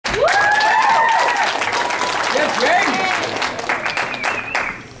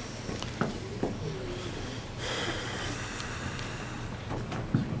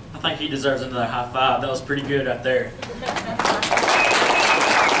deserves another high five. That was pretty good right there.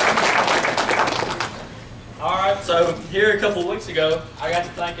 Alright, so here a couple of weeks ago, I got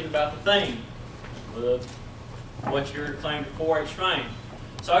to thinking about the theme of what your claim to 4-H fame.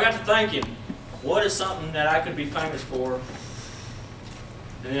 So I got to thinking, what is something that I could be famous for?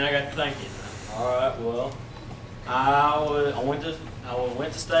 And then I got to thinking, alright, well, I went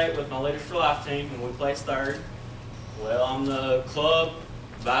to state with my Leaders for Life team and we placed third. Well, I'm the club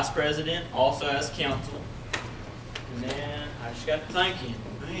vice president, also as council. And then I just got to thinking,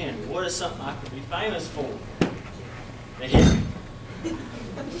 man, what is something I could be famous for? And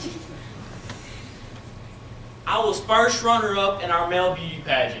I was first runner-up in our male beauty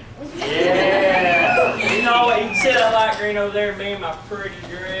pageant. Yeah! You know what? You can see that light green over there, me in my pretty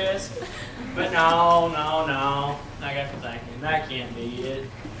dress. But no. I got to thinking, that can't be it.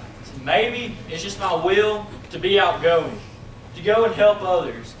 So maybe it's just my will to be outgoing, to go and help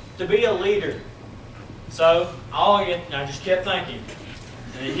others, to be a leader. So I just kept thinking,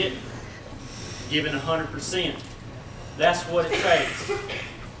 and it hit me. Giving 100%. That's what it takes.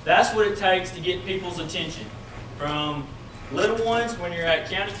 That's what it takes to get people's attention. From little ones when you're at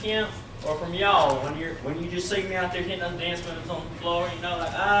county camp, or from y'all when you just see me out there hitting those dance moves on the floor, you know,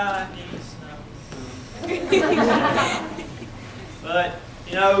 like But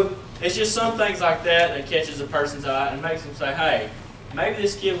you know, it's just some things like that catches a person's eye and makes them say, hey, maybe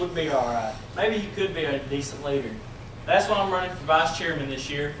this kid would be all right. Maybe he could be a decent leader. That's why I'm running for vice chairman this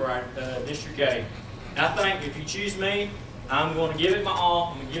year for our District 8. And I think if you choose me, I'm going to give it my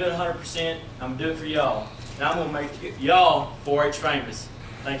all. I'm going to give it 100%. I'm going to do it for y'all. And I'm going to make y'all 4-H famous.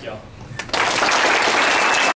 Thank y'all.